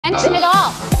Mention it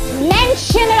all.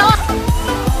 Mention it all.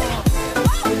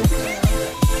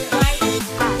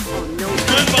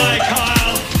 Goodbye,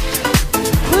 Kyle.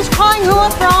 Who's calling who a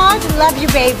fraud? Love you,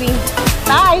 baby.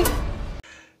 Bye.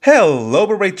 Hello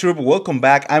Beverly Troop, welcome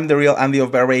back. I'm the real Andy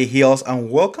of Beverly Hills and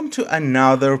welcome to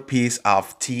another piece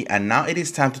of tea. And now it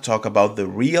is time to talk about the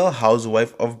Real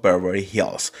Housewife of Beverly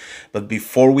Hills. But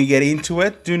before we get into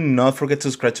it, do not forget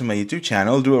to subscribe to my YouTube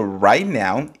channel. Do it right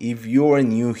now. If you are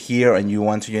new here and you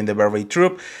want to join the Beverly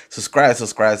Troop,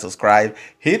 subscribe.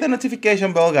 Hit the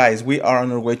notification bell, guys. We are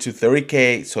on our way to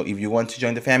 30K. So if you want to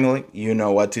join the family, you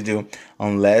know what to do.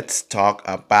 And let's talk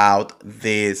about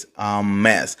this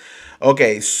mess.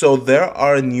 Okay, so there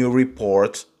are new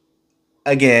reports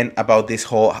again about this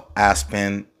whole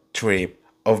Aspen trip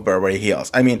of Beverly Hills.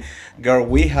 I mean, girl,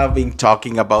 we have been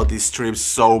talking about this trip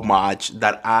so much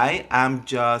that I'm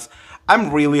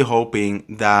really hoping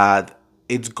that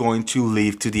it's going to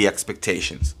live to the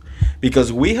expectations.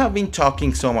 Because we have been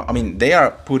talking so much. I mean, they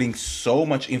are putting so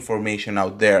much information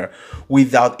out there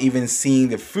without even seeing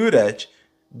the footage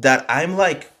that I'm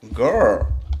like, girl,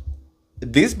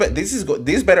 this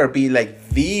better be like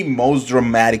the most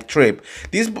dramatic trip.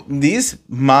 This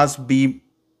must be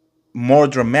more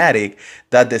dramatic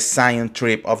than the Zion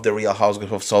trip of the Real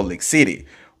Housewives of Salt Lake City,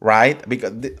 right?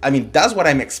 Because I mean, that's what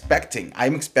I'm expecting.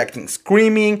 I'm expecting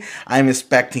screaming. I'm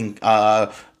expecting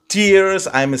tears.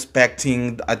 I'm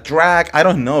expecting a drag. I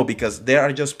don't know, because they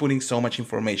are just putting so much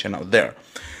information out there.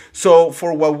 So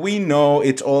for what we know,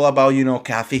 it's all about, you know,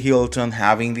 Kathy Hilton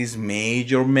having this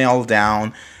major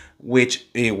meltdown, which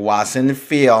it wasn't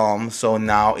filmed. So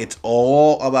now it's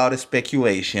all about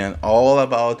speculation, all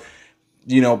about,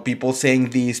 you know, people saying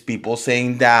this, people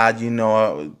saying that, you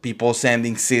know, people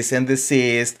sending cease and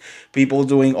desist, people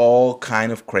doing all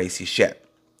kind of crazy shit.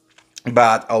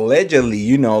 But allegedly,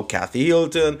 you know, Kathy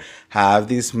Hilton have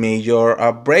this major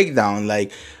breakdown.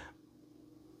 Like,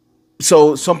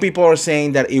 so some people are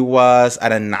saying that it was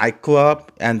at a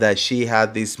nightclub and that she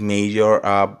had this major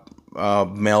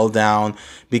meltdown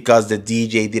because the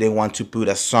DJ didn't want to put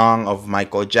a song of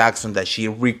Michael Jackson that she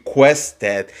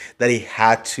requested that it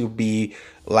had to be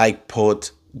like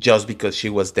put just because she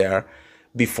was there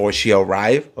before she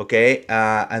arrived. Okay,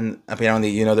 and apparently,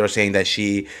 you know, they're saying that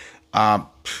she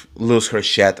lose her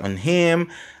shit on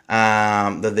him.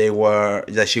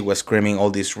 That she was screaming all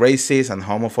these racist and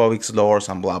homophobic slurs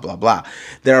and blah blah blah.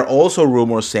 There are also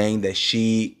rumors saying that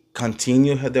she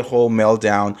continued the whole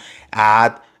meltdown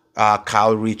at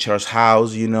Kyle Richards'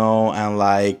 house, you know, and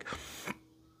like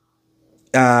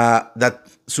that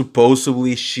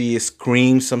supposedly she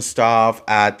screamed some stuff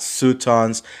at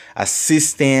Sutton's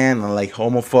assistant and like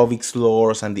homophobic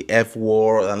slurs and the F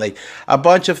word and like a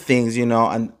bunch of things, you know.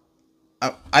 And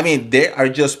I mean, they are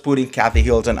just putting Kathy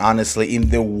Hilton, honestly,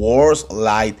 in the worst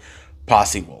light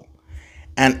possible.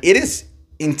 And it is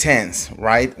intense,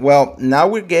 right? Well, now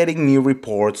we're getting new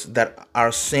reports that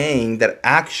are saying that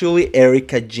actually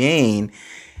Erika Jayne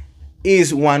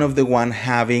is one of the one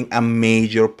having a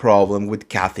major problem with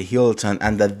Kathy Hilton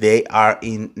and that they are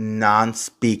in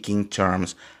non-speaking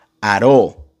terms at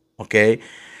all, okay?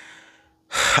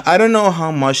 I don't know how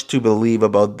much to believe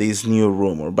about this new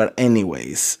rumor, but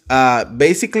anyways,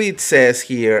 basically it says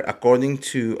here, according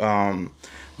to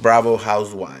Bravo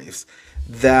Housewives,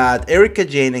 that Erika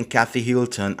Jayne and Kathy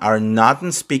Hilton are not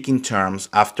in speaking terms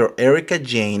after Erika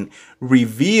Jayne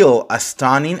revealed a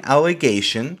stunning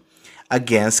allegation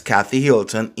against Kathy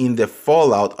Hilton in the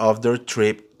fallout of their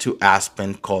trip to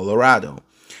Aspen, Colorado.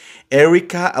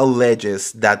 Erika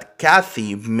alleges that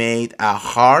Kathy made a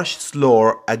harsh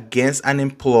slur against an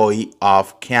employee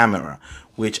off camera,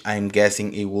 which I'm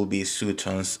guessing it will be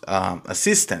Sutton's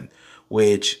assistant,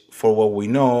 which, for what we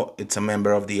know, it's a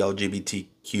member of the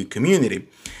LGBTQ community.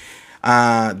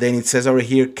 Then it says over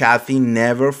here, Kathy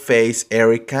never faced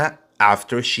Erika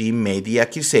after she made the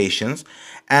accusations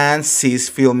and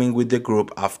ceased filming with the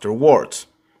group afterwards.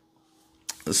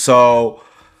 So,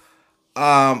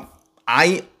 I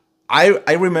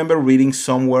remember reading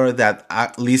somewhere that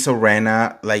Lisa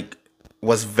Rinna like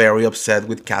was very upset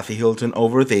with Kathy Hilton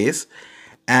over this,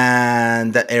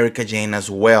 and that Erika Jayne as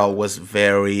well was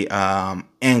very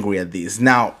angry at this.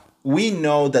 Now we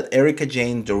know that Erika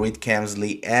Jayne, Dorit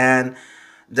Kemsley, and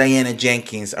Diana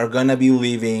Jenkins are gonna be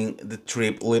leaving the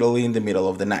trip literally in the middle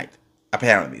of the night.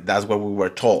 Apparently, that's what we were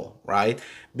told, right?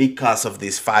 Because of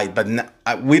this fight. But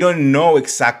we don't know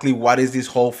exactly what is this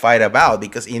whole fight about,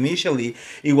 because initially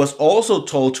it was also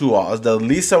told to us that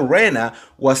Lisa Rinna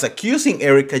was accusing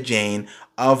Erika Jayne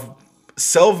of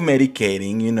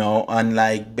self-medicating, you know, and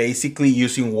like basically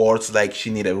using words like she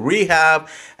needed rehab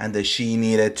and that she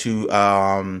needed to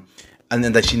and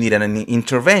then that she needed an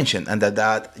intervention, and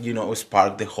that you know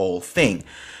sparked the whole thing.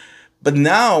 But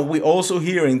now we're also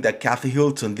hearing that Kathy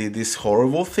Hilton did this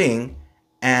horrible thing,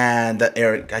 and that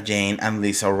Erika Jayne and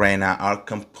Lisa Rinna are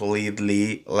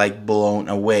completely like blown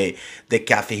away that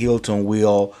Kathy Hilton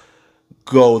will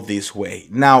go this way.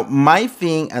 Now, my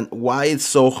thing and why it's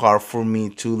so hard for me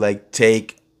to like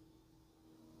take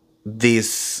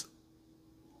this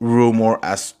rumor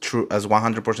as true, as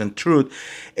 100% truth,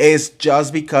 is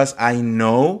just because I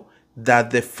know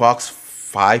that the Fox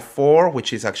 5-4,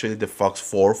 which is actually the Fox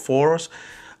 4-4s,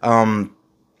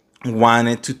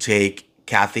 wanted to take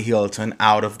Kathy Hilton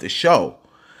out of the show.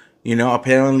 You know,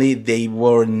 apparently they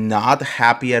were not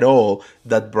happy at all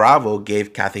that Bravo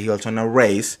gave Kathy Hilton a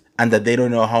raise, and that they don't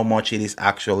know how much it is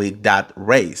actually that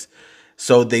raise.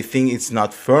 So they think it's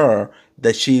not fair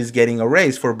that she is getting a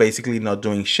raise for basically not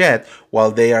doing shit,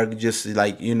 while they are just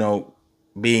like, you know,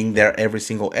 being there every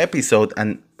single episode,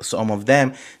 and some of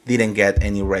them didn't get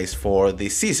any raise for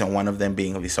this season, one of them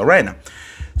being Lisa Rinna.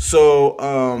 So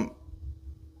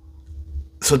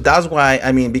that's why,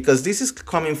 I mean, because this is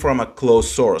coming from a closed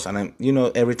source, and I'm, you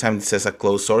know, every time it says a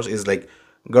closed source, is like,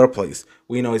 girl, please,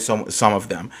 we know it's some of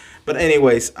them. But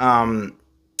anyways, I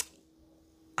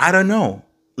don't know.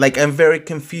 Like, I'm very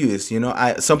confused, you know.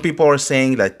 Some people are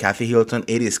saying that Kathy Hilton,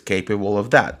 it is capable of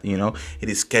that, you know. It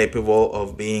is capable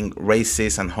of being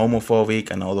racist and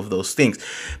homophobic and all of those things.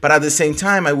 But at the same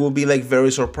time, I will be like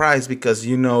very surprised because,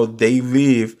 you know, they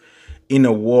live in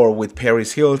a war with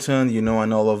Paris Hilton, you know,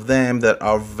 and all of them that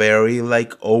are very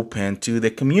like open to the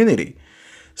community.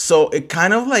 So it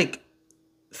kind of like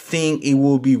think it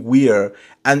will be weird,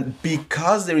 and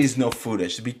because there is no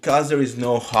footage, because there is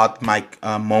no hot mic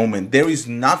moment, there is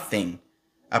nothing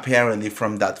apparently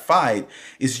from that fight.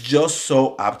 It's just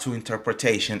so up to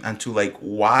interpretation and to like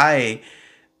why,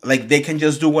 like they can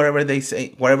just do whatever they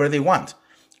say, whatever they want.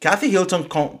 Kathy Hilton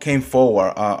came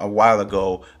forward a while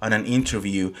ago on an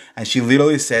interview, and she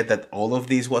literally said that all of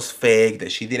this was fake,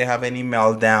 that she didn't have any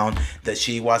meltdown, that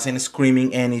she wasn't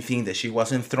screaming anything, that she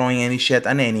wasn't throwing any shit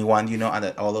at anyone, you know, and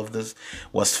that all of this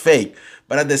was fake.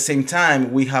 But at the same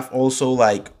time, we have also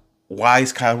like, why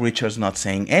is Kyle Richards not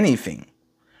saying anything,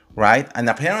 right? And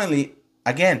apparently,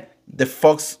 again, the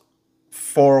Fox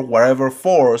 4 whatever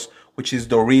force, which is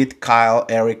Dorit, Kyle,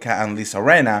 Erika, and Lisa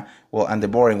Rinna, well, and the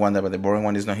boring one, but the boring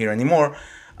one is not here anymore.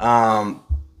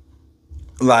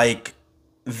 Like,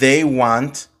 they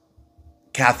want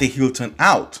Kathy Hilton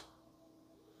out.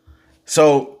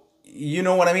 So, you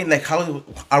know what I mean? Like, how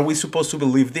are we supposed to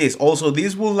believe this? Also,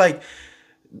 this will like,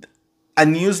 a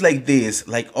news like this,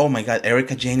 like, oh my God,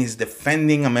 Erika Jayne is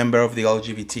defending a member of the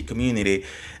LGBT community.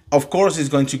 Of course, it's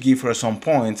going to give her some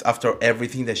points after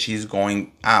everything that she's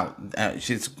going out.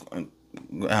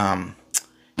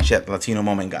 Shit, Latino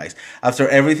moment, guys. After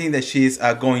everything that she's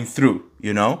going through,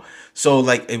 you know. So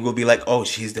like, it will be like, oh,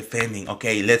 she's defending.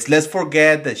 Okay, let's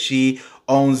forget that she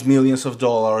owns millions of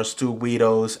dollars to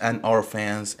widows and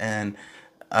orphans and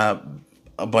a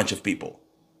bunch of people.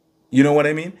 You know what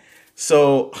I mean?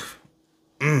 So.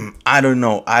 I don't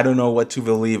know. I don't know what to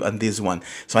believe on this one.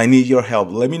 So I need your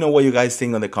help. Let me know what you guys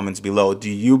think in the comments below.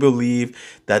 Do you believe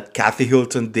that Kathy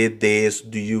Hilton did this?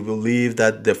 Do you believe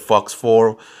that the Fox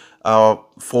 4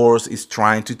 force is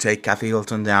trying to take Kathy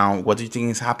Hilton down? What do you think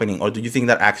is happening? Or do you think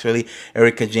that actually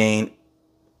Erika Jayne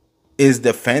is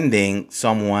defending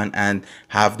someone and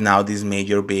have now this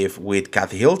major beef with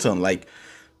Kathy Hilton? Like,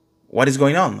 what is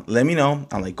going on? Let me know.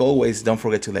 And like always, don't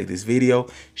forget to like this video,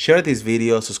 share this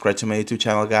video, subscribe to my YouTube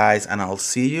channel, guys, and I'll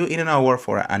see you in an hour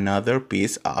for another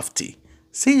piece of tea.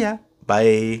 See ya.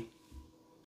 Bye.